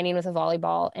herself standing with a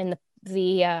volleyball, and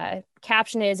the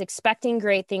caption is "Expecting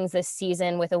great things this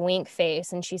season" with a wink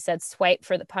face. And she said, "Swipe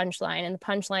for the punchline." And the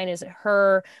punchline is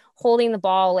her holding the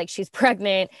ball like she's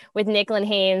pregnant with Nicklin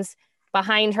Haynes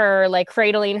behind her, like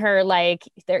cradling her, like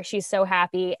she's so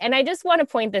happy. And I just want to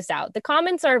point this out. The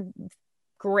comments are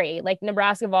great. Like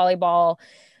Nebraska volleyball,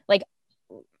 like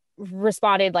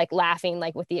responded like laughing,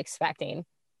 like with the expecting.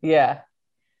 Yeah.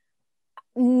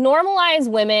 Normalize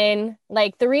women.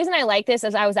 Like the reason I like this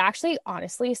is I was actually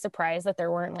honestly surprised that there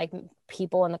weren't like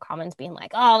people in the comments being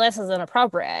like, "Oh, this is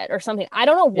inappropriate" or something. I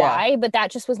don't know why, but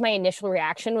that just was my initial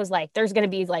reaction, was like, there's going to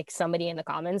be like somebody in the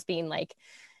comments being like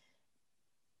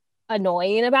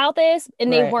annoying about this,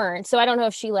 and they weren't. So I don't know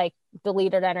if she like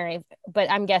deleted it or anything,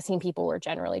 but I'm guessing people were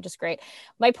generally just great.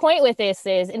 My point with this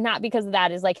is, and not because of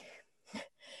that, is like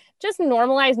just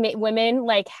normalize women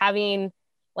like having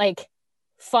like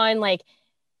fun. Like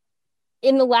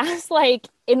in the last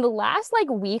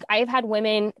week, I've had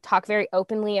women talk very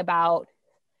openly about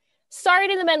sorry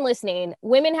to the men listening,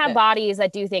 women have bodies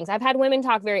that do things. I've had women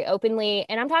talk very openly,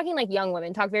 and I'm talking like young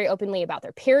women talk very openly about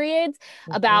their periods,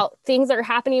 about things that are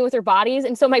happening with their bodies.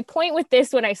 And so my point with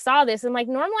this, when I saw this, I'm like,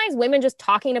 normalize women just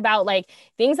talking about like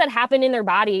things that happen in their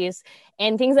bodies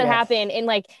and things that happen, and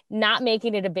like not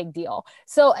making it a big deal.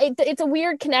 So it's a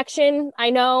weird connection, I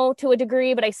know, to a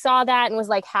degree, but I saw that and was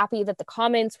like happy that the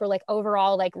comments were like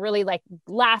overall like really like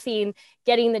laughing,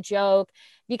 getting the joke.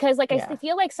 Because like, I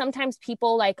feel like sometimes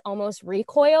people like almost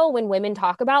recoil when women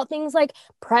talk about things like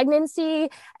pregnancy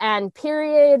and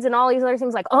periods and all these other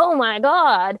things, like, oh my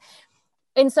God.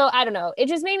 And so I don't know, it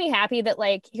just made me happy that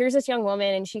like, here's this young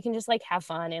woman and she can just like have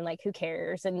fun and like, who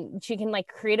cares? And she can like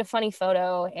create a funny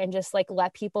photo and just like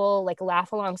let people like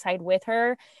laugh alongside with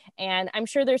her. And I'm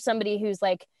sure there's somebody who's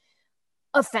like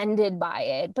offended by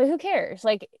it, but who cares?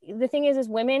 Like, the thing is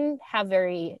women have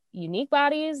very unique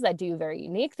bodies that do very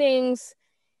unique things.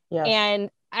 Yes. And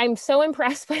I'm so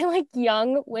impressed by like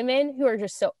young women who are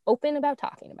just so open about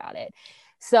talking about it.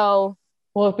 So,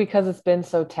 well, because it's been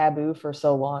so taboo for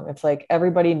so long. It's like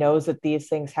everybody knows that these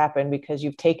things happen because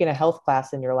you've taken a health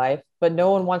class in your life, but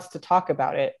no one wants to talk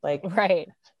about it. Like, right.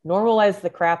 Normalize the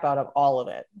crap out of all of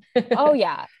it. Oh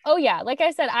yeah. Like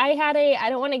I said, I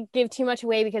don't want to give too much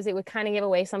away because it would kind of give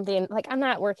away something. Like, I'm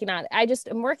working on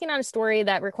a story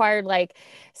that required like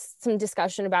some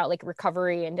discussion about like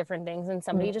recovery and different things. And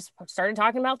somebody just started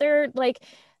talking about their like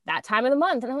that time of the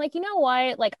month. And I'm like, you know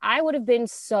what? Like, I would have been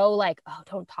so like, oh,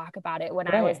 don't talk about it when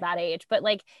I was that age. But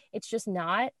like, it's just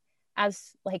not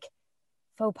as like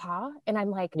faux pas. And I'm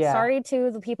like, sorry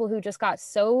to the people who just got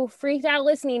so freaked out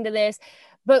listening to this,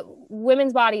 but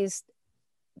women's bodies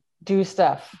do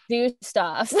stuff.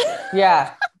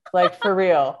 Yeah. Like, for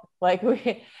real. Like,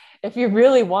 if you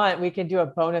really want, we can do a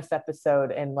bonus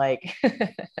episode and like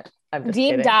I'm just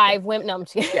deep kidding. Dive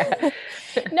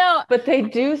No, but they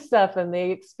do stuff and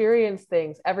they experience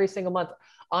things every single month.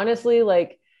 Honestly,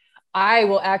 like, I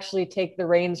will actually take the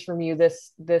reins from you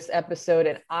this episode,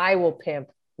 and I will pimp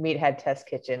Meathead Test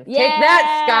Kitchen. Yeah. Take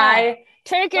that, Sky.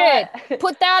 Take it.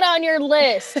 Put that on your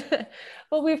list.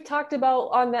 But we've talked about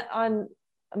on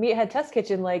Meathead Test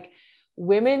Kitchen, like,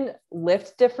 women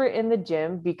lift different in the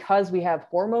gym because we have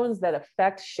hormones that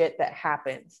affect shit that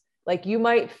happens. Like, you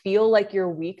might feel like you're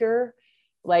weaker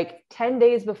like 10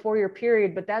 days before your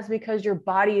period, but that's because your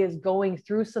body is going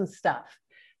through some stuff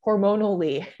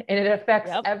hormonally and it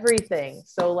affects everything.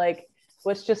 So like,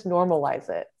 let's just normalize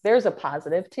it. There's a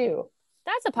positive too.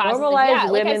 That's a positive.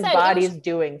 Normalize women's bodies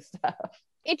doing stuff.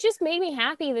 It just made me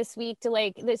happy this week to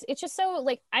like this. It's just so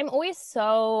like, I'm always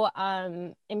so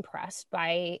impressed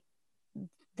by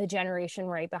the generation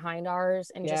right behind ours,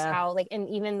 and just how like, and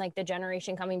even like the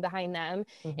generation coming behind them,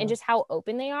 and just how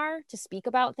open they are to speak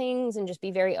about things and just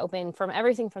be very open, from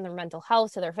everything from their mental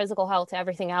health to their physical health to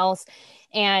everything else.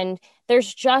 And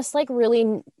there's just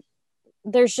really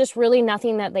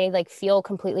nothing that they like feel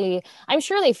completely, I'm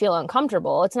sure they feel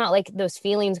uncomfortable. It's not like those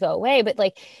feelings go away, but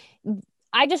like,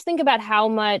 I just think about how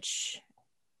much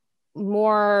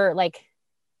more like,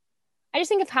 I just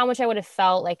think of how much I would have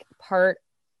felt like part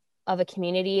of a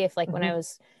community if like when I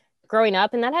was growing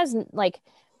up. And that has like,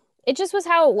 it just was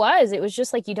how it was. It was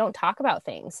just like, you don't talk about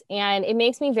things. And it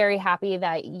makes me very happy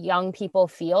that young people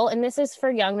feel, and this is for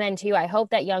young men too. I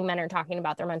hope that young men are talking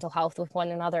about their mental health with one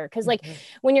another. Cause like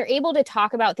when you're able to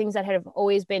talk about things that have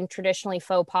always been traditionally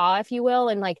faux pas, if you will,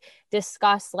 and like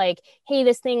discuss like, hey,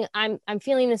 this thing, I'm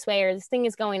feeling this way, or this thing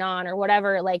is going on, or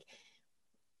whatever, like,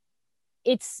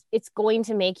 it's going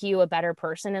to make you a better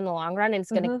person in the long run. And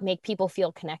it's going to make people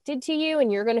feel connected to you,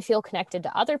 and you're going to feel connected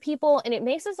to other people. And it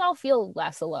makes us all feel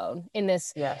less alone in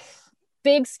this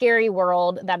big, scary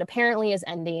world that apparently is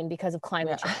ending because of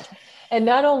climate change. And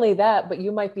not only that, but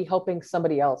you might be helping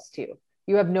somebody else too.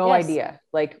 You have no idea.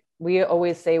 Like, we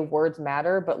always say words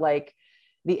matter, but like,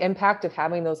 the impact of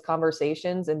having those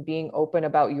conversations and being open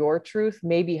about your truth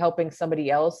may be helping somebody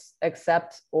else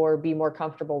accept or be more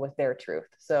comfortable with their truth.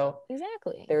 So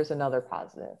exactly, there's another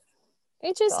positive.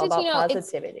 It's just, it's, you know,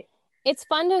 positivity. It's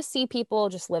fun to see people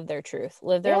just live their truth,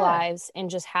 live their lives, and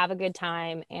just have a good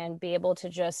time, and be able to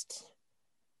just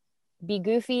be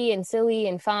goofy and silly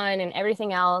and fun and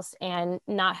everything else, and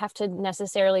not have to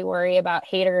necessarily worry about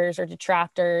haters or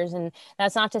detractors. And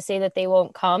that's not to say that they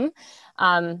won't come.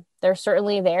 They're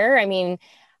certainly there. I mean,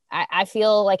 I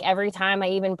feel like every time I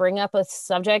even bring up a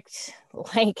subject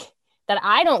like that,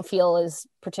 I don't feel is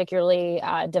particularly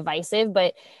divisive,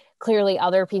 but clearly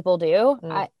other people do.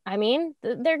 I mean,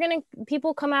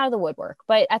 people come out of the woodwork,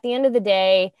 but at the end of the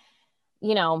day,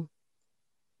 you know,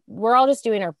 we're all just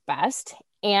doing our best.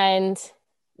 And,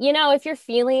 you know, if you're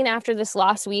feeling after this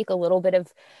last week a little bit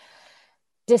of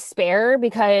despair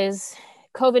because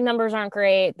COVID numbers aren't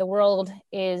great. The world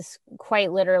is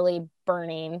quite literally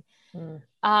burning.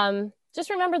 Just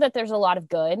remember that there's a lot of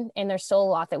good, and there's still a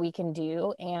lot that we can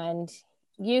do. And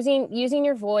using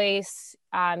your voice,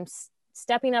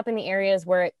 stepping up in the areas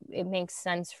where it makes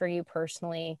sense for you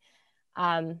personally.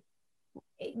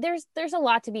 There's a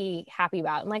lot to be happy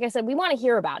about. And like I said, we want to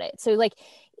hear about it. So like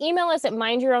email us at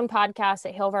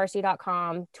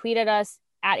mindyourownpodcast@hailvarsity.com, tweet at us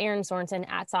at Erin Sorensen,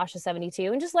 at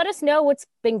Sasha72, and just let us know what's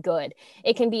been good.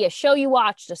 It can be a show you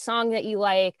watched, a song that you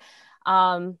like.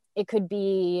 It could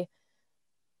be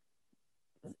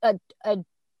a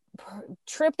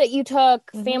trip that you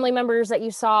took, family members that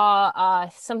you saw,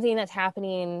 something that's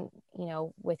happening,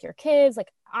 with your kids.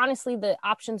 Like, honestly, the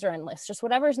options are endless. Just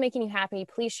whatever's making you happy,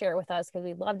 please share it with us, because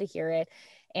we'd love to hear it.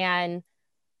 And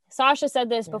Sasha said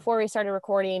this before we started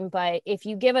recording, but if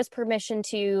you give us permission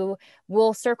to,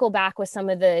 we'll circle back with some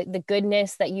of the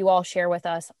goodness that you all share with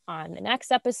us on the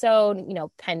next episode,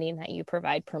 pending that you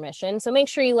provide permission. So make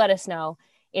sure you let us know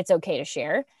it's okay to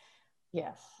share.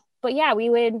 Yes. But yeah, we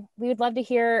would love to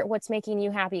hear what's making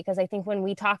you happy, because I think when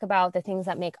we talk about the things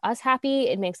that make us happy,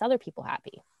 it makes other people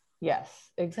happy.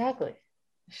 Yes, exactly.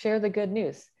 Share the good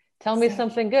news. Tell me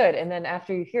something good. And then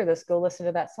after you hear this, go listen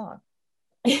to that song.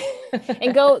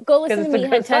 And go listen to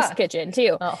Meathead Test Kitchen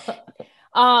too.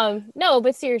 No,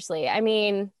 but seriously, I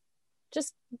mean,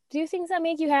 just do things that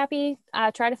make you happy.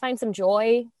 Try to find some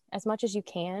joy as much as you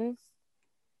can,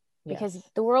 because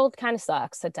the world kind of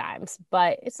sucks at times,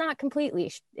 but it's not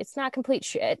complete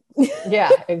shit.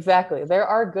 Yeah, exactly. There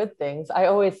are good things. I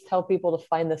always tell people to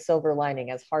find the silver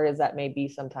lining, as hard as that may be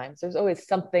sometimes. There's always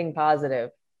something positive,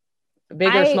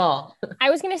 big or small. I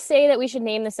was going to say that we should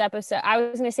name this episode. I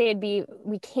was going to say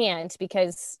we can't,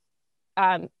 because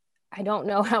I don't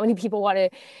know how many people want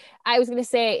to. I was going to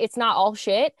say it's not all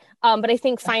shit, but I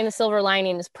think find the silver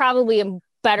lining is probably a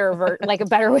better way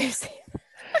to say it.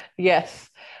 Yes.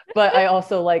 But I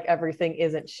also like everything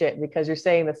isn't shit, because you're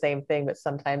saying the same thing, but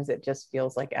sometimes it just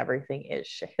feels like everything is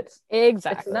shit.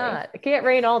 Exactly. It's not. It can't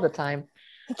rain all the time.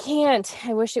 It can't.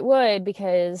 I wish it would,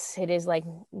 because it is like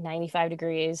 95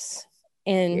 degrees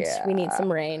and we need some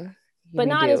rain. But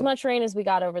not as much rain as we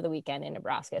got over the weekend in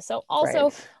Nebraska. So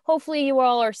also, hopefully you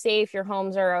all are safe. Your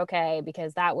homes are okay,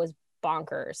 because that was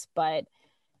bonkers. But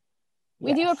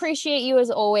we do appreciate you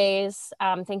as always.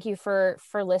 Thank you for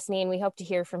listening. We hope to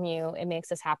hear from you. It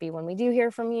makes us happy when we do hear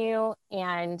from you.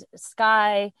 And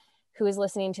Sky, who is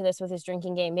listening to this with his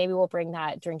drinking game, maybe we'll bring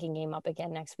that drinking game up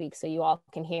again next week, so you all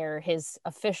can hear his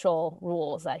official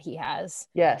rules that he has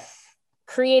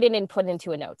created and put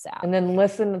into a notes app. And then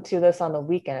listen to this on the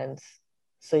weekends,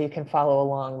 so you can follow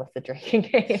along with the drinking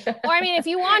game. Or I mean, if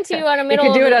you want to on a middle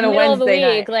of the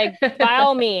week, like, by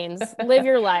all means, live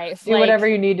your life. Do whatever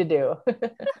you need to do.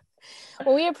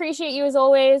 Well, we appreciate you as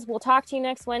always. We'll talk to you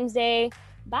next Wednesday.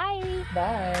 Bye.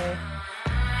 Bye.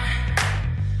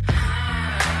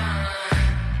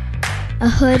 A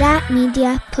Huda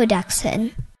Media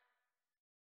Production.